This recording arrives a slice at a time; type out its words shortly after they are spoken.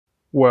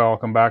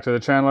Welcome back to the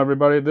channel,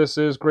 everybody. This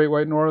is Great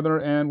White Northerner,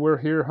 and we're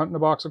here hunting a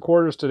box of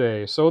quarters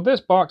today. So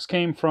this box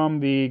came from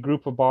the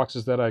group of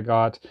boxes that I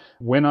got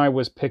when I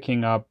was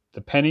picking up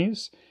the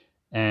pennies,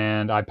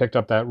 and I picked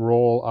up that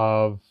roll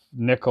of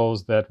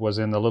nickels that was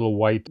in the little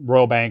white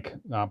Royal Bank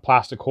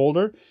plastic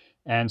holder.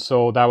 And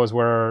so that was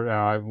where,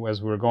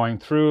 as we were going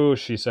through,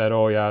 she said,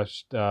 oh yeah,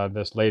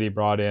 this lady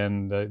brought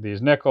in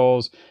these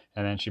nickels,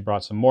 and then she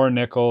brought some more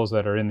nickels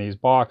that are in these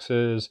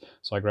boxes.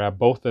 So I grabbed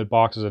both the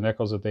boxes of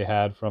nickels that they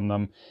had from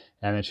them.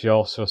 And then she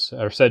also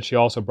said she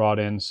also brought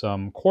in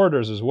some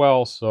quarters as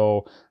well.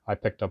 So I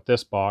picked up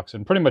this box,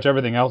 and pretty much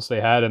everything else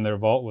they had in their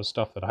vault was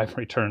stuff that I've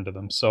returned to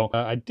them. So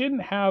I didn't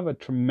have a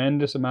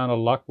tremendous amount of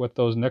luck with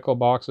those nickel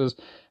boxes.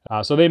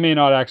 So they may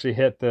not actually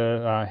hit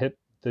the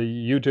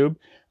YouTube.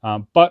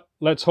 But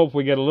let's hope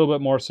we get a little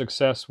bit more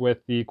success with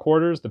the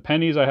quarters. The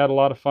pennies I had a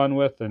lot of fun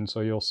with, and so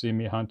you'll see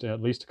me hunt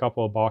at least a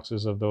couple of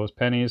boxes of those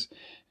pennies,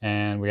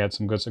 and we had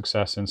some good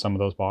success in some of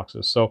those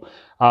boxes. So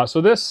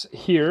so this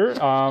here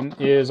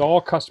is all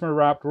customer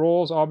wrapped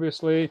rolls,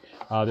 obviously.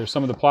 There's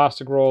some of the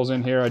plastic rolls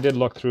in here. I did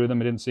look through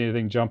them. I didn't see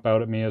anything jump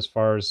out at me as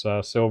far as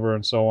silver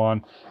and so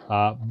on.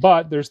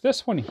 But there's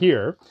this one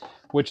here,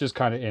 which is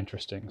kind of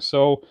interesting.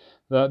 So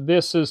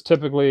this is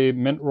typically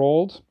mint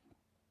rolled,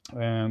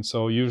 and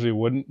so usually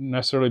wouldn't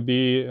necessarily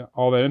be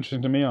all that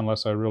interesting to me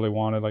unless I really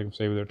wanted, like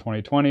say they're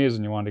 2020s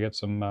and you wanted to get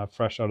some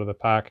fresh out of the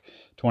pack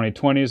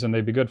 2020s, and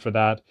they'd be good for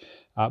that.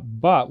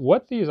 But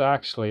what these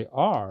actually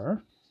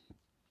are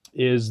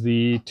is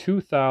the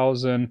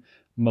 2000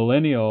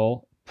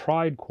 Millennial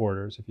Pride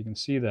quarters, if you can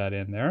see that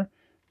in there.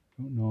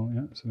 I don't know,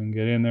 yeah, so we can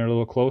get in there a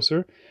little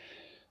closer.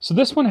 So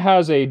this one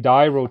has a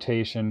die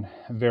rotation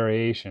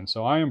variation.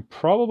 So I am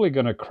probably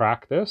going to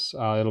crack this.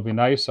 It'll be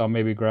nice. I'll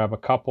maybe grab a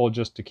couple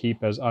just to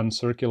keep as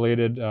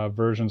uncirculated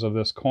versions of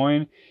this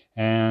coin.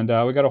 And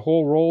we got a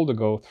whole roll to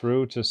go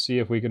through to see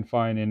if we can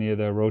find any of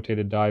the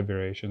rotated die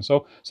variations.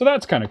 So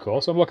that's kind of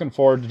cool. So I'm looking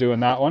forward to doing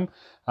that one.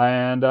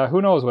 And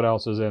who knows what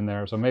else is in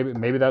there. So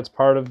maybe that's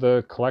part of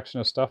the collection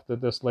of stuff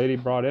that this lady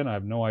brought in. I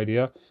have no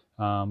idea.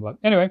 But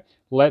anyway,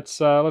 let's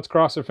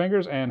cross our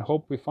fingers and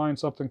hope we find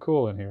something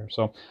cool in here.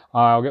 So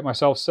I'll get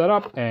myself set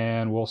up,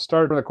 and we'll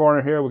start in the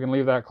corner here. We can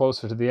leave that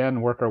closer to the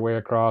end, work our way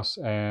across,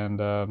 and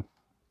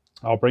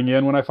I'll bring you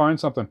in when I find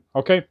something.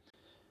 Okay.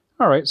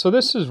 All right, so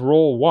this is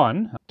roll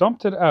one. I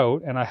dumped it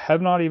out, and I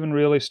have not even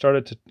really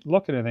started to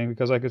look at anything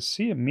because I could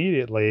see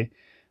immediately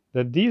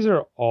that these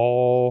are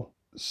all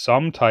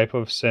some type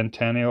of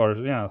centennial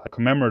or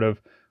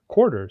commemorative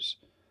quarters.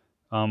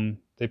 They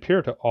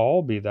appear to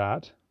all be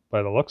that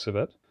by the looks of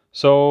it.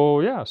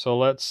 So yeah, so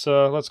let's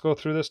go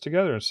through this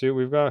together and see what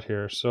we've got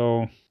here.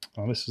 So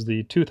this is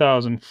the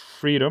 2000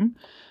 Freedom.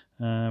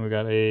 We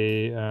got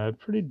a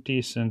pretty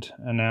decent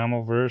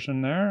enamel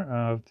version there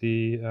of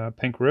the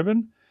pink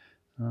ribbon.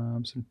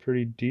 Some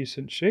pretty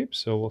decent shapes,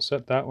 so we'll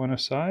set that one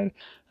aside.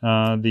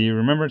 The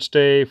Remembrance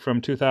Day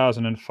from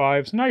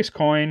 2005 is a nice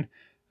coin,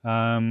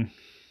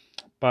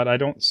 but I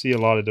don't see a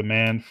lot of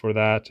demand for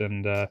that.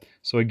 And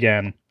so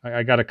again,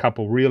 I got a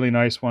couple really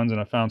nice ones, and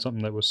I found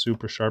something that was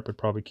super sharp. I'd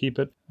probably keep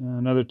it.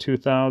 Another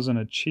 2000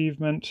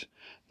 Achievement.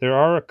 There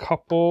are a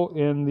couple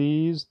in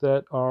these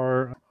that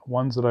are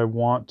ones that I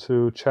want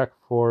to check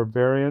for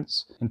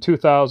variants. In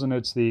 2000,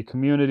 it's the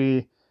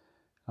Community,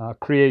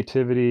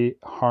 Creativity,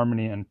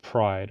 Harmony, and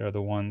Pride are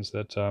the ones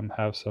that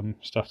have some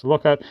stuff to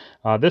look at.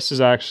 This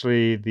is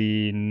actually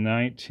the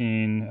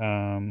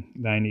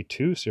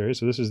 1992 series.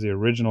 So this is the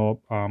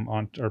original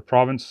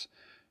province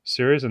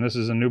series, and this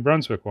is a New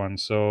Brunswick one.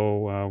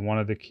 So one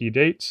of the key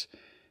dates,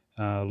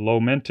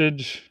 low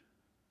mintage,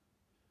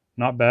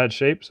 not bad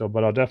shape. So,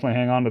 but I'll definitely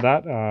hang on to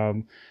that.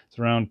 It's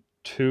around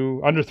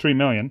under 3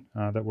 million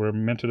that were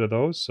minted of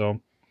those.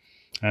 So.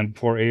 And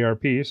for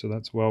ARP, so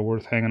that's well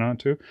worth hanging on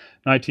to.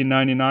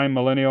 1999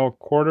 Millennial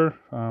Quarter,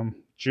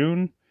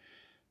 June.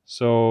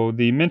 So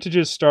the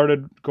mintages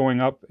started going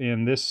up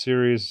in this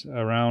series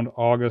around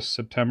August,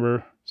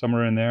 September,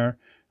 somewhere in there.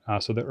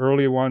 So the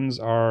early ones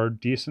are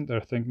decent. I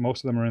think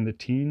most of them are in the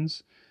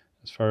teens,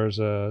 as far as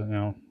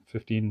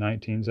 15,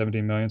 19,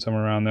 17 million,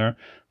 somewhere around there.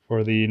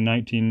 For the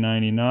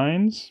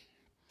 1999s,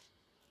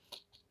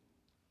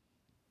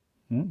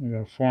 we got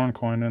a foreign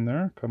coin in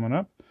there coming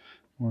up.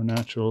 More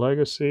Natural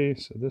Legacy.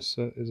 So this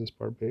is this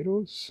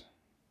Barbados?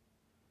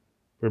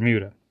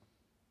 Bermuda.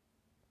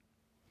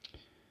 I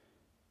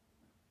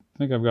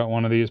think I've got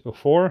one of these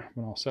before,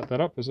 but I'll set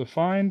that up as a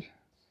find.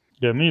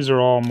 Again, these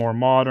are all more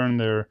modern.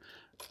 They're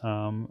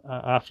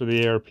after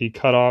the ARP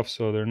cutoff,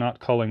 so they're not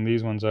culling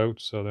these ones out,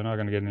 so they're not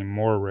going to get any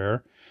more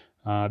rare.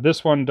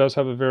 This one does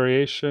have a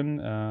variation.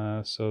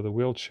 So the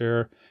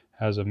wheelchair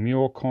has a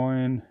mule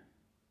coin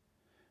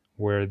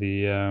where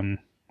the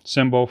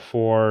symbol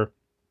for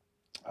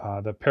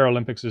the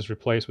Paralympics is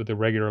replaced with the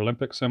regular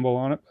Olympic symbol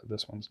on it, but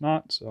this one's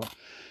not.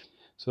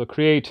 So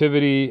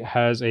Creativity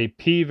has a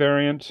P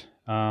variant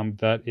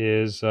that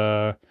is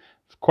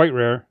quite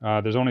rare.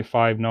 There's only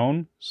 5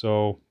 known,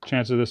 so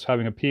chance of this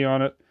having a P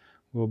on it,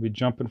 we'll be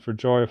jumping for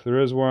joy if there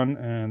is one,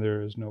 and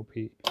there is no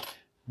P.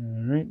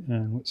 All right,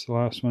 and what's the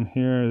last one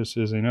here? This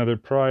is another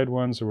Pride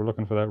one, so we're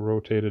looking for that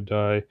rotated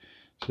die.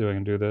 See if I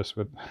can do this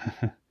with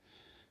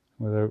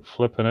without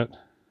flipping it.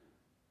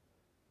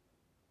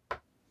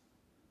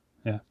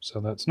 Yeah,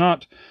 so that's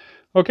not.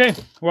 Okay,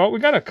 well, we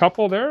got a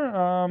couple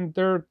there.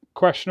 They're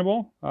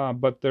questionable,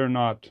 but they're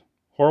not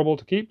horrible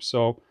to keep,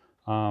 so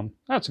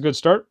that's a good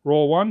start.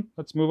 Roll one.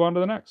 Let's move on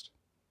to the next.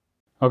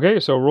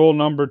 Okay, so roll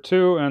number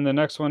two, and the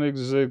next one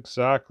is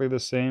exactly the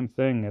same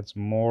thing. It's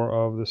more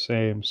of the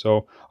same.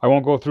 So I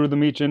won't go through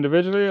them each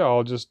individually.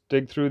 I'll just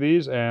dig through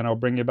these, and I'll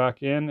bring you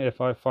back in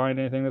if I find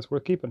anything that's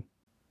worth keeping.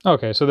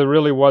 Okay, so there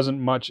really wasn't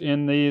much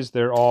in these.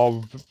 They're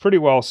all pretty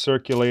well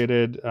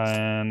circulated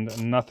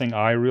and nothing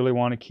I really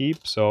want to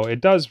keep. So it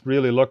does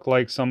really look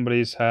like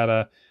somebody's had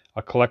a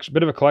collection,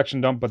 bit of a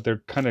collection dump, but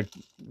they're kind of,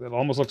 it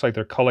almost looks like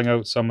they're culling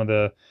out some of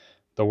the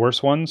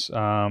worst ones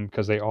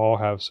because they all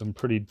have some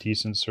pretty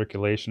decent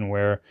circulation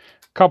where a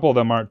couple of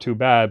them aren't too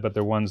bad, but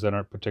they're ones that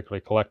aren't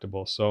particularly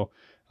collectible. So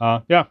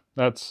yeah,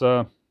 that's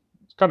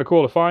it's kind of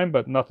cool to find,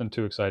 but nothing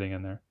too exciting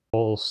in there.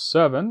 Roll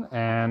 7,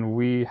 and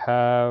we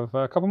have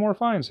a couple more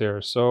finds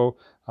here. So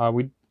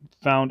we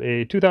found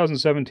a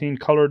 2017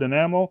 colored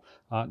enamel,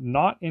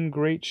 not in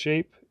great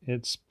shape.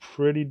 It's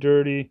pretty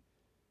dirty.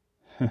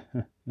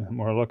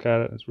 More look at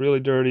it, it's really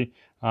dirty,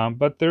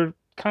 but they're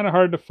kind of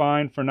hard to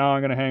find. For now,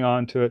 I'm going to hang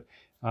on to it.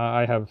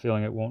 I have a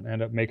feeling it won't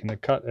end up making the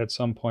cut at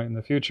some point in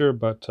the future,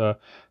 but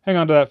hang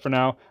on to that for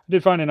now. I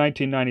did find a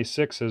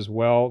 1996 as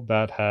well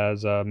that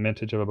has a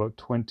mintage of about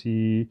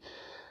 28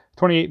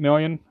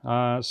 million.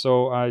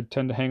 So I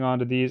tend to hang on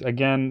to these.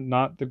 Again,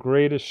 not the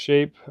greatest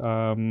shape.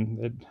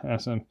 It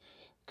has some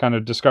kind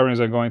of discovering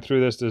as I'm going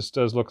through this. This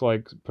does look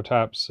like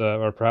perhaps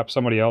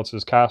somebody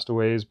else's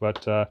Castaways,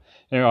 but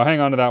anyway, I'll hang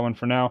on to that one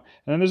for now.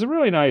 And then there's a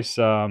really nice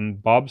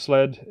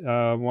bobsled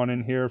one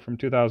in here from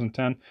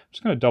 2010. I'm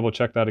just going to double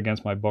check that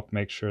against my book,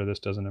 make sure this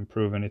doesn't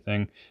improve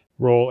anything.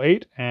 Roll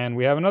 8, and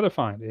we have another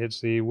find.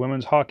 It's the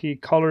women's hockey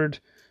colored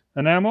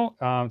enamel.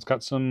 It's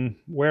got some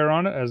wear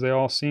on it, as they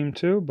all seem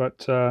to,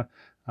 but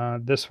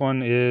this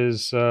one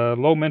is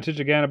low mintage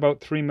again,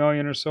 about 3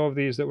 million or so of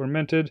these that were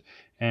minted,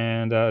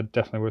 and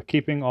definitely worth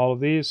keeping all of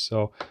these.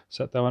 So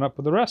set that one up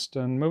with the rest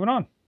and moving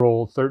on.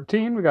 Roll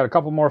 13. We got a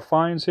couple more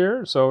finds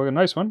here. So a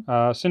nice one.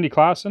 Cindy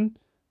Klassen.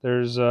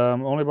 There's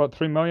only about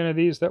 3 million of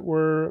these that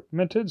were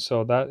minted,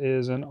 so that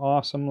is an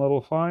awesome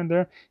little find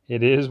there.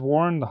 It is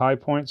worn. The high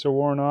points are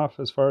worn off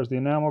as far as the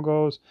enamel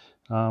goes,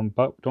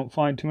 but don't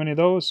find too many of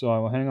those, so I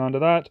will hang on to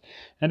that.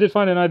 And did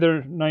find another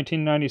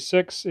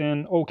 1996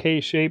 in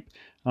okay shape.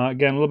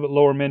 Again, a little bit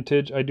lower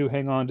mintage. I do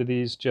hang on to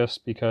these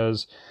just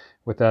because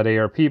with that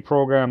ARP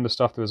program, the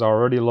stuff that was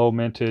already low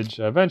mintage,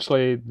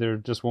 eventually there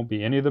just won't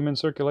be any of them in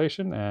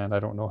circulation, and I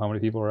don't know how many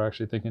people are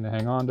actually thinking to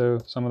hang on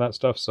to some of that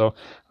stuff, so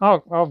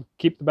I'll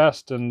keep the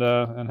best and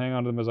hang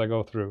on to them as I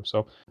go through.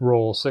 So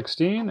roll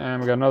 16,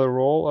 and we got another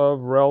roll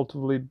of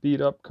relatively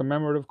beat up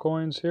commemorative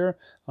coins here.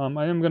 I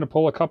am going to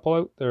pull a couple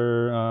out.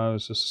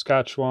 There's a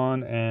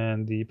Saskatchewan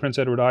and the Prince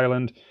Edward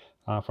Island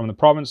from the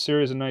Province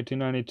series in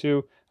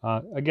 1992.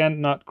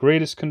 Again, not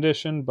greatest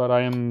condition, but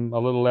I am a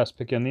little less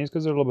picky on these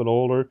because they're a little bit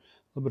older, a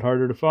little bit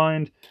harder to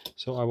find,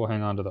 so I will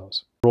hang on to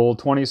those. Roll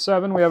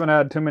 27. We haven't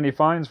had too many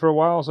finds for a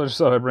while, so I just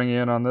thought I'd bring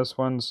you in on this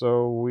one.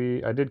 So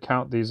I did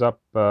count these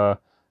up,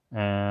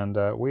 and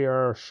we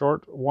are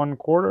short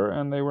 1/4,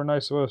 and they were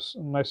nice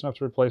enough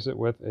to replace it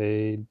with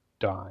a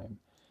dime.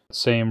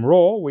 Same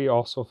roll, we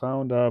also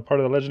found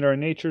part of the Legendary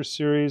Nature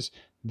series,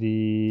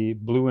 the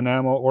blue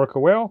enamel orca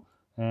whale.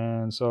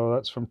 And so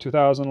that's from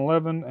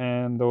 2011,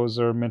 and those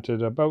are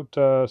minted about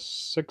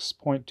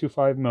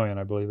 6.25 million,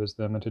 I believe, is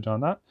the mintage on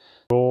that.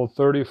 Roll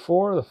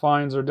 34. The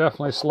finds are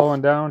definitely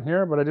slowing down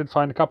here, but I did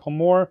find a couple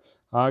more.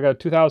 I got a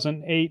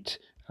 2008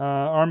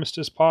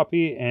 Armistice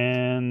Poppy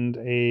and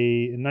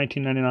a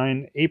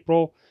 1999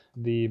 April,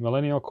 the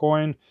Millennial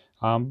coin.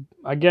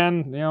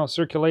 Again, you know,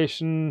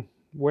 circulation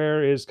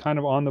wear is kind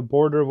of on the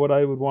border of what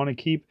I would want to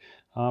keep.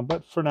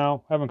 But for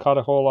now, I haven't caught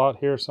a whole lot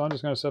here, so I'm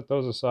just going to set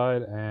those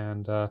aside,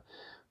 and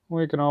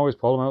we can always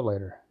pull them out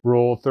later.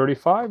 Roll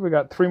 35. We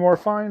got 3 more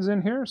finds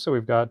in here. So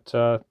we've got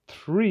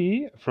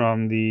 3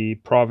 from the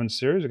Province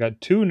series. We've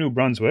got 2 New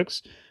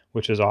Brunswicks,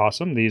 which is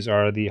awesome. These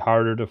are the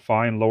harder to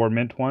find lower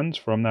mint ones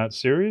from that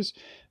series.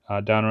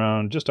 Down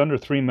around just under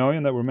 3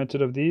 million that were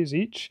minted of these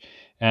each.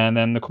 And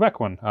then the Quebec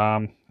one.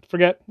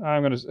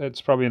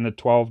 It's probably in the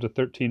 12 to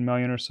 13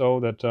 million or so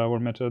that were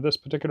minted of this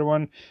particular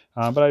one.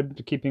 But I'm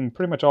keeping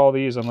pretty much all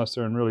these unless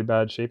they're in really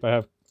bad shape. I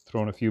have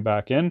thrown a few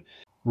back in.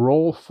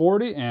 Roll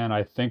 40, and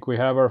I think we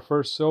have our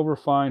first silver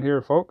find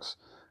here, folks.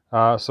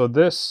 So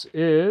this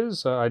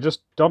is, I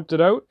just dumped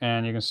it out,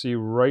 and you can see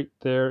right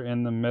there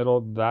in the middle,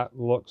 that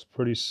looks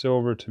pretty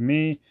silver to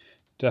me.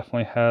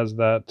 Definitely has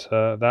that,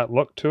 that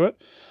look to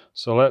it.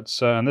 So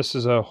let's, and this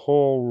is a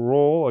whole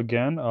roll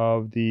again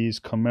of these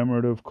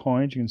commemorative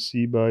coins. You can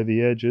see by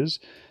the edges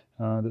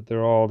that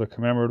they're all the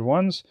commemorative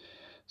ones.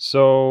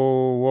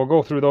 So we'll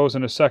go through those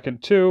in a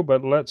second too,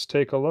 but let's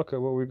take a look at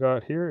what we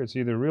got here. It's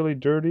either really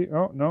dirty.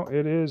 Oh, no,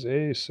 it is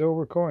a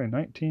silver coin,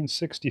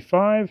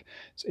 1965.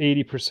 It's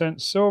 80%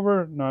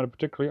 silver, not a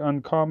particularly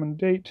uncommon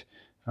date,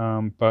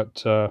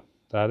 but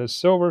that is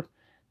silver.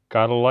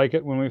 Gotta like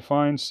it when we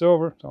find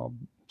silver. It's all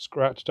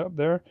scratched up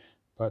there,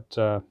 but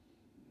there's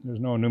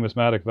no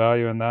numismatic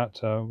value in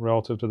that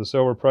relative to the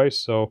silver price,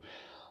 so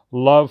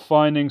love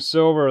finding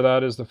silver.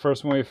 That is the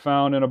first one we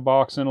found in a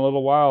box in a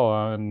little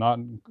while, and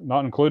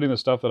not including the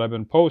stuff that I've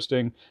been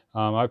posting.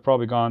 I've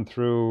probably gone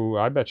through,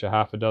 I bet you,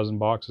 half a dozen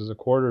boxes of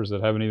quarters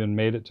that haven't even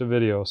made it to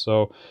video.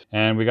 So,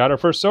 and we got our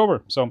first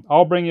silver. So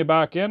I'll bring you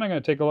back in. I'm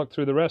going to take a look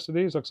through the rest of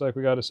these. Looks like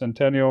we got a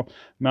Centennial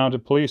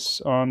Mounted Police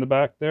on the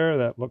back there.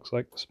 That looks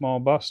like a small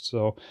bust.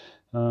 So,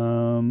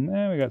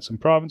 and we got some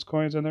province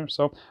coins in there.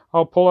 So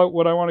I'll pull out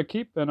what I want to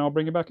keep and I'll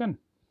bring you back in.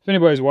 If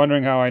anybody's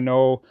wondering how I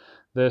know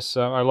this,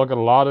 I look at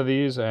a lot of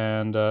these,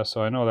 and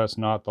so I know that's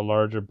not the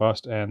larger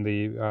bust. And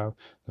the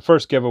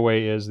first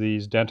giveaway is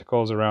these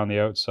denticles around the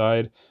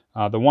outside.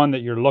 The one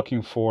that you're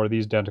looking for,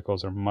 these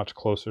denticles are much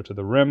closer to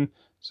the rim,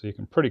 so you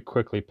can pretty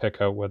quickly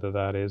pick out whether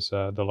that is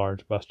the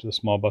large bust or the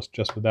small bust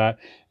just with that.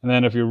 And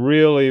then if you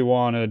really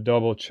want to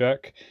double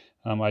check,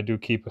 I do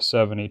keep a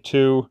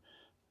 72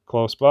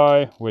 close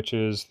by, which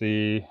is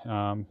the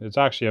it's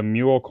actually a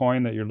mule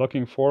coin that you're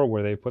looking for,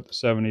 where they put the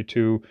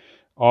 72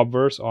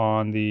 obverse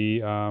on the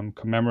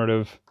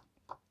commemorative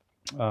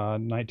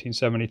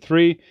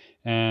 1973,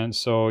 and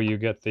so you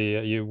get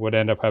the you would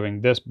end up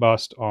having this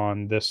bust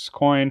on this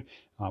coin,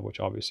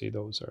 which obviously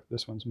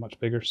this one's much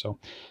bigger. So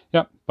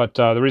yeah, but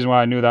the reason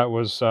why I knew that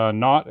was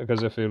not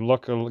because if you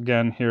look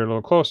again here a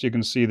little close, you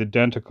can see the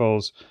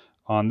denticles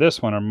on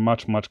this one are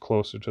much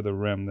closer to the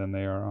rim than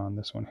they are on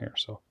this one here,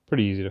 so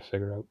pretty easy to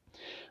figure out.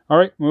 All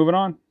right, moving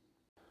on.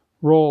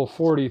 Roll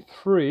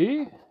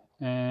 43.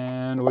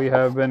 And we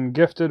have been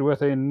gifted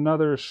with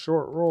another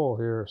short roll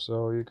here,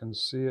 so you can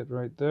see it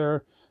right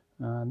there.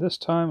 This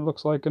time it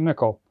looks like a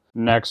nickel.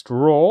 Next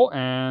roll,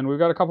 and we've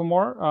got a couple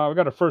more. We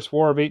got a First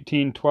War of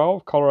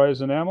 1812 colorized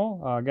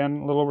enamel.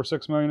 Again, a little over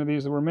 6 million of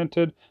these that were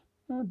minted.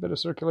 A bit of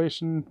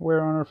circulation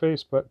wear on our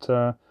face, but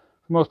for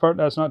the most part,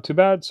 that's not too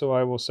bad, so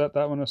I will set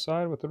that one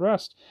aside with the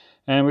rest.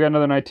 And we got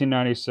another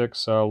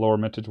 1996 lower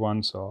mintage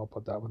one, so I'll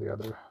put that with the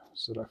others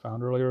that I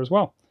found earlier as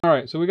well. All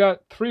right, so we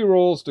got 3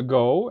 rolls to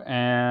go,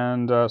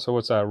 and so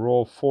what's that,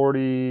 roll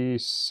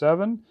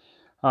 47?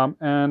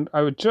 And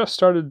I would just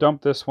started to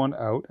dump this one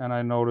out, and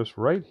I noticed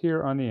right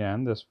here on the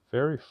end, this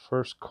very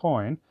first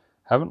coin,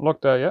 haven't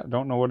looked at yet,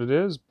 don't know what it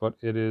is, but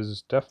it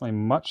is definitely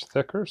much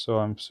thicker, so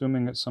I'm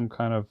assuming it's some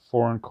kind of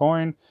foreign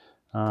coin.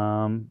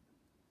 Well,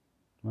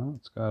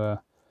 it's got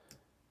a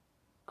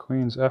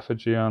queen's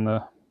effigy on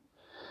the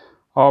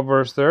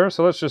obverse there,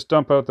 so let's just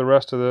dump out the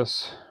rest of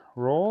this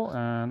roll,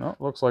 and oh,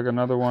 looks like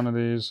another one of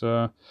these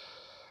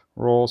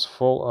rolls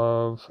full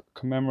of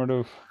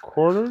commemorative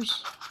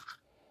quarters.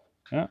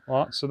 Yeah,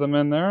 lots of them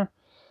in there.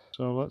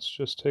 So let's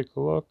just take a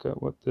look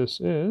at what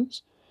this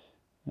is.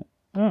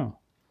 Oh,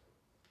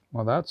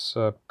 well, that's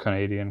a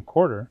Canadian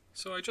quarter.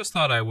 So I just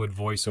thought I would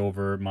voice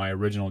over my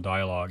original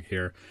dialogue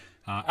here.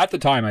 At the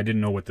time, I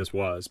didn't know what this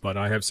was, but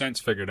I have since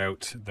figured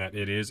out that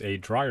it is a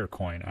dryer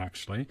coin,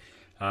 actually.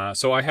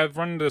 So I have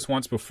run into this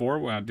once before.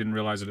 Well, I didn't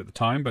realize it at the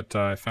time, but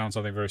I found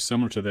something very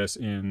similar to this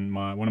in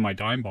one of my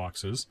dime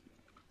boxes.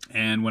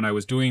 And when I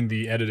was doing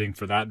the editing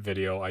for that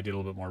video, I did a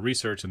little bit more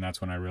research, and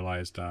that's when I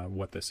realized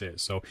what this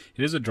is. So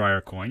it is a dryer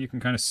coin. You can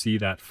kind of see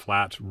that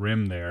flat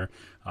rim there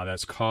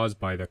that's caused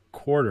by the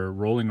quarter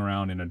rolling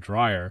around in a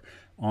dryer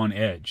on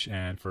edge,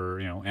 and for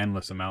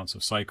endless amounts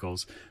of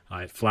cycles,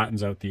 it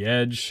flattens out the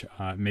edge,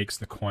 makes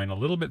the coin a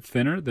little bit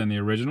thinner than the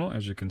original,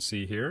 as you can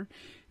see here,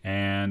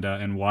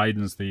 and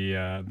widens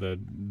the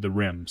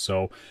rim.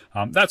 So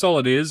that's all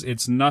it is.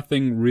 It's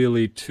nothing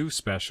really too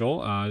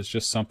special. It's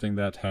just something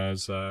that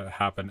has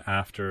happened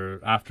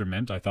after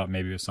mint. I thought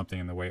maybe it was something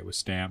in the way it was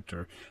stamped,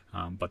 or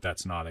but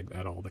that's not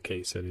at all the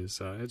case. It is.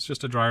 It's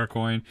just a dryer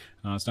coin.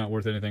 It's not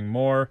worth anything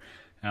more.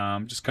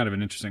 Just kind of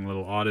an interesting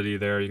little oddity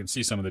there. You can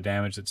see some of the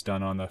damage that's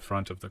done on the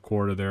front of the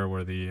quarter there,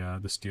 where the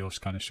steel is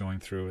kind of showing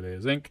through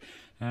the zinc,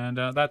 and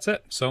that's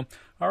it. So,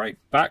 all right,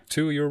 back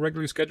to your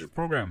regularly scheduled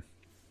program.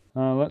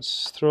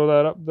 Let's throw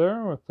that up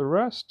there with the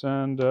rest,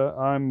 and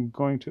I'm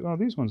going to... Oh,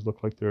 these ones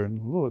look like they're in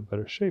a little bit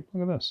better shape.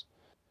 Look at this.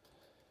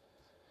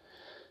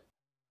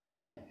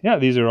 Yeah,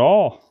 these are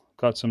all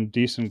got some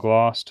decent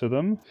gloss to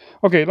them.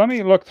 Okay, let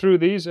me look through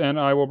these, and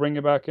I will bring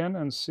you back in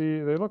and see.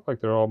 They look like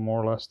they're all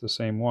more or less the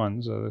same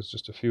ones. There's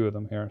just a few of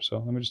them here, so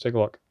let me just take a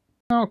look.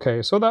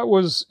 Okay, so that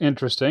was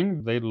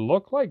interesting. They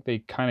look like they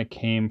kind of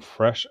came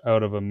fresh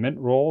out of a mint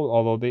roll,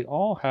 although they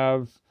all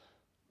have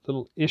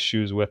little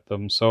issues with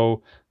them.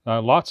 So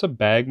lots of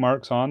bag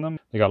marks on them.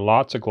 They got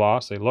lots of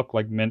gloss. They look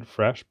like mint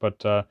fresh,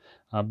 but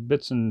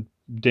bits and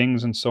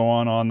dings and so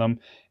on them.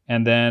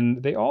 And then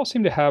they all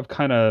seem to have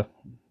kind of,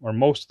 or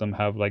most of them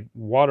have, like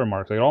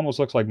watermarks. It almost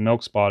looks like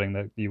milk spotting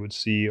that you would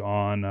see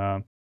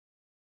on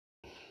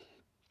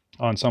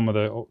some of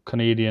the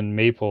Canadian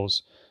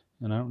maples.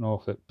 And I don't know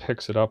if it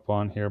picks it up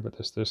on here, but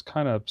there's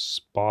kind of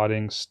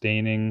spotting,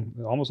 staining.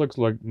 It almost looks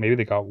like maybe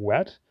they got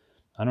wet.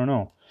 I don't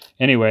know.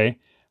 Anyway,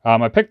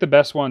 I picked the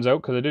best ones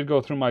out because I did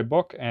go through my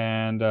book,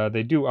 and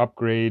they do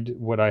upgrade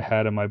what I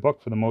had in my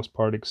book for the most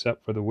part,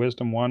 except for the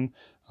wisdom one.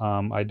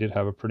 I did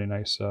have a pretty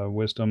nice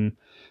wisdom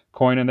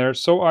coin in there,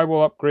 so I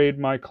will upgrade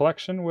my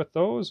collection with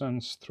those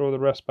and throw the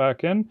rest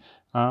back in.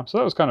 So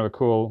that was kind of a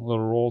cool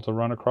little roll to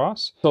run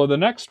across. So the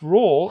next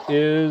roll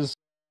is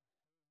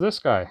this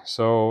guy.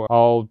 So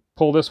I'll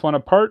pull this one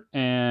apart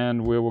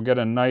and we will get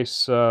a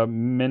nice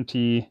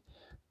minty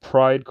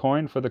Pride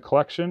coin for the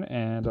collection,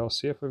 and I'll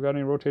see if we've got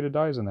any rotated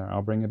dies in there.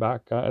 I'll bring you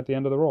back at the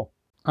end of the roll.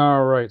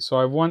 All right, so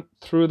I went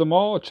through them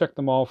all, checked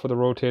them all for the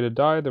rotated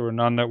die. There were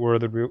none that were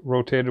the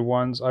rotated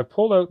ones. I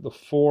pulled out the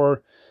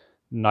 4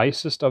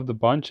 nicest of the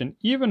bunch, and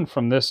even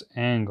from this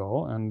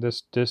angle and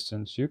this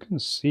distance, you can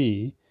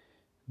see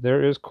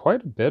there is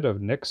quite a bit of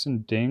nicks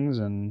and dings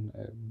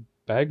and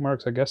bag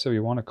marks, I guess if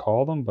you want to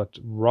call them, but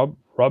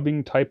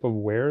rubbing type of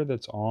wear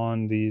that's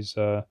on these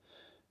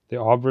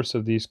the obverse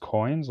of these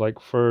coins. Like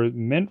for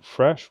mint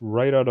fresh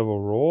right out of a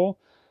roll,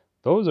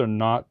 those are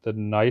not the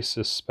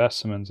nicest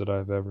specimens that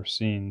I've ever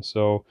seen.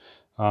 So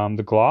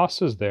the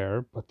gloss is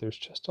there, but there's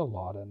just a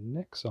lot of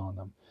nicks on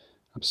them.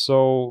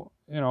 So,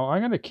 I'm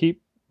going to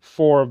keep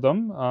 4 of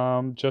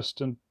them, just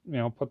to,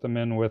 put them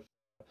in with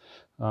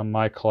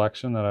my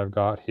collection that I've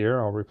got here.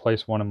 I'll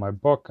replace one in my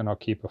book, and I'll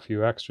keep a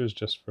few extras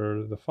just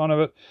for the fun of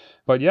it.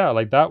 But yeah,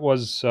 like that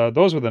was,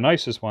 those were the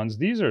nicest ones.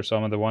 These are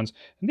some of the ones,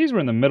 and these were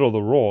in the middle of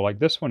the roll. Like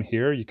this one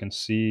here, you can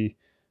see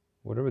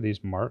whatever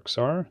these marks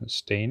are, the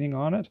staining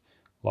on it.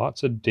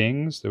 Lots of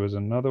dings. There was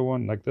another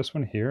one like this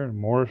one here,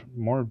 more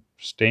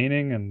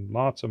staining and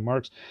lots of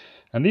marks.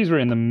 And these were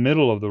in the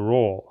middle of the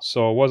roll,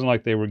 so it wasn't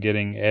like they were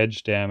getting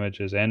edge damage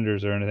as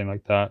enders or anything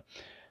like that.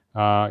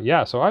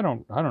 Yeah, so I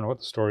don't know what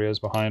the story is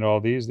behind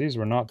all these. These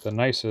were not the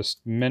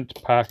nicest mint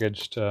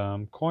packaged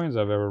coins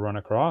I've ever run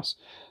across.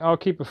 I'll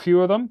keep a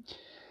few of them,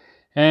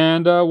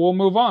 and we'll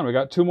move on. We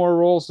got 2 more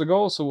rolls to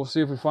go, so we'll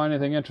see if we find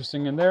anything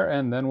interesting in there,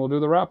 and then we'll do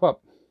the wrap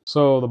up.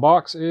 So the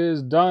box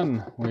is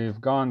done. We've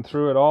gone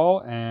through it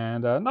all,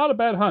 and not a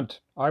bad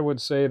hunt. I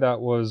would say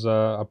that was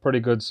a pretty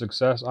good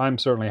success. I'm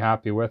certainly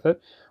happy with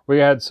it. We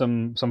had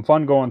some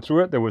fun going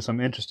through it. There was some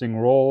interesting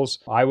rolls.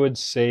 I would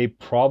say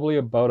probably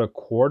about a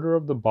quarter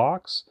of the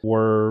box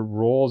were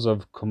rolls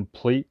of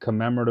complete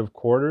commemorative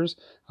quarters.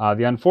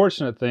 The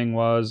unfortunate thing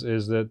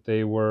is that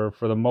they were,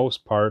 for the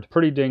most part,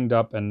 pretty dinged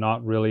up and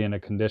not really in a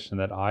condition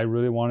that I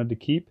really wanted to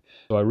keep.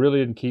 So I really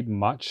didn't keep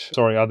much.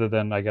 Sorry, other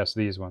than, I guess,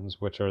 these ones,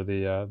 which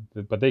are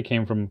but they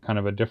came from kind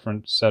of a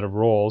different set of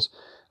rolls.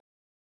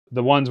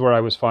 The ones where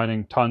I was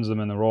finding tons of them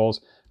in the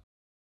rolls,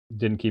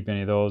 didn't keep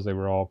any of those. They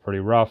were all pretty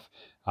rough.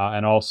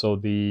 And also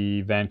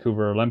the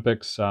Vancouver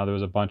Olympics, there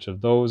was a bunch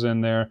of those in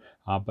there,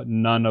 but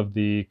none of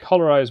the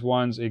colorized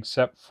ones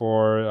except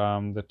for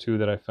the 2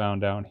 that I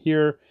found down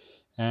here.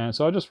 And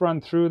so I'll just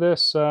run through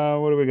this.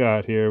 What do we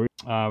got here?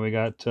 We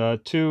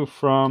got 2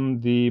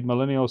 from the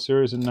Millennial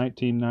Series in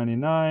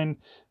 1999.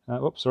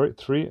 Oops, sorry,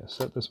 3.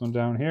 Set this one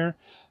down here.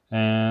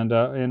 And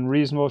in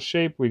reasonable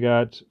shape, we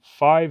got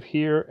 5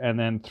 here, and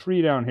then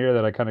 3 down here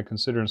that I kind of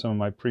consider in some of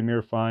my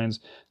premier finds.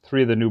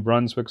 3 of the New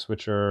Brunswicks,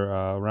 which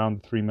are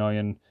around 3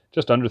 million,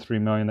 just under 3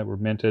 million that were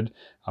minted,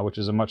 which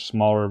is a much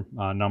smaller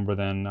number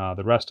than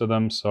the rest of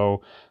them.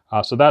 So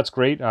that's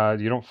great.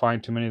 You don't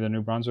find too many of the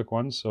New Brunswick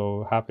ones,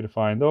 so happy to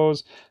find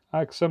those.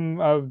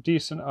 Some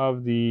decent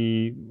of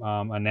the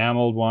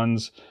enameled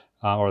ones,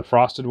 or the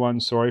frosted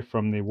ones, sorry,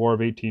 from the War of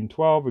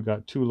 1812. We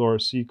got 2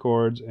 Laura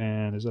Secords,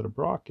 and is that a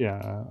Brock?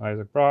 Yeah,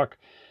 Isaac Brock.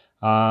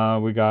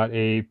 We got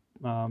a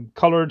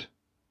colored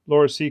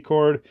Laura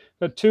Secord.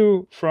 Got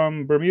 2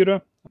 from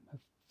Bermuda.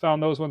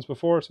 Found those ones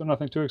before, so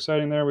nothing too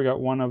exciting there. We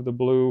got 1 of the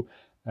blue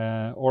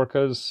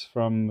orcas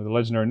from the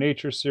Legendary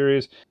Nature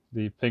series,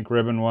 the pink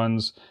ribbon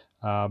ones.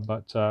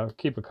 But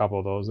keep a couple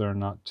of those. They're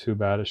not too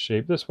bad a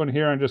shape. This one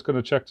here, I'm just going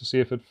to check to see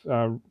if it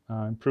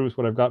improves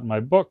what I've got in my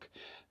book.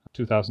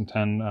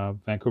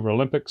 2010 Vancouver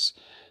Olympics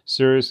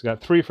series.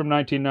 Got 3 from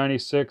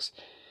 1996.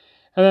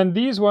 And then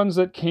these ones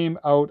that came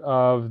out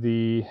of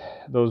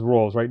those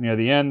rolls right near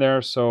the end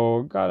there.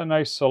 So got a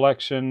nice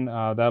selection.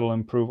 That'll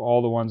improve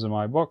all the ones in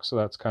my book, so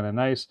that's kind of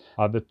nice.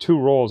 The 2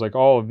 rolls, like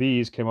all of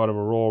these, came out of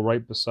a roll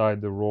right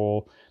beside the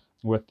roll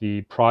with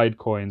the Pride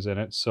coins in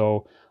it.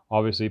 So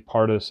obviously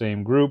part of the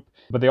same group,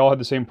 but they all had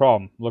the same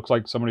problem. Looks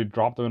like somebody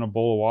dropped them in a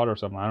bowl of water or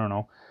something. I don't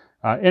know.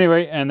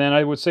 Anyway, and then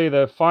I would say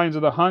the finds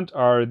of the hunt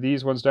are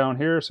these ones down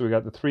here. So we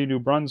got the 3 New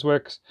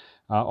Brunswicks,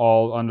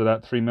 all under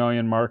that 3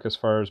 million mark as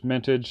far as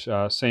mintage.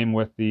 Same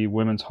with the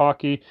women's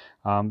hockey.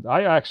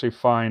 I actually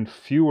find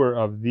fewer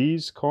of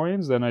these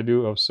coins than I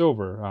do of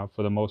silver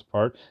for the most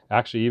part.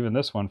 Actually, even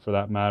this one for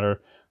that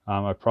matter.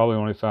 I probably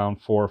only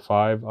found 4 or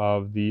 5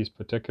 of these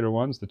particular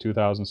ones, the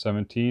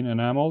 2017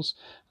 enamels.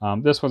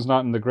 This one's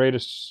not in the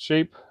greatest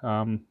shape,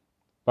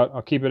 but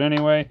I'll keep it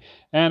anyway.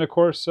 And of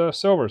course,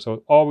 silver.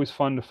 So always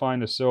fun to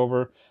find a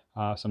silver.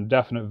 Some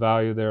definite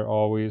value there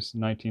always.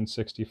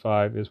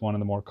 1965 is one of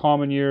the more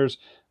common years,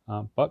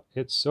 but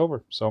it's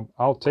silver, so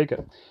I'll take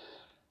it.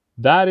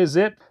 that is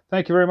it.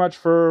 Thank you very much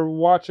for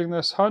watching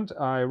this hunt.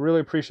 I really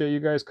appreciate you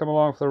guys coming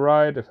along for the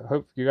ride. I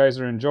hope you guys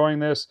are enjoying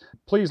this.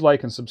 Please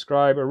like and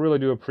subscribe. I really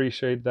do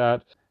appreciate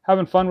that.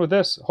 Having fun with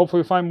this.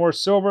 Hopefully we find more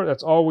silver.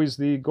 That's always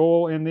the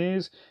goal in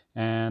these.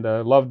 And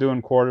love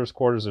doing quarters.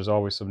 Quarters, there's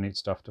always some neat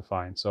stuff to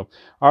find. So,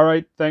 all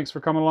right. Thanks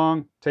for coming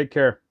along. Take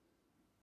care.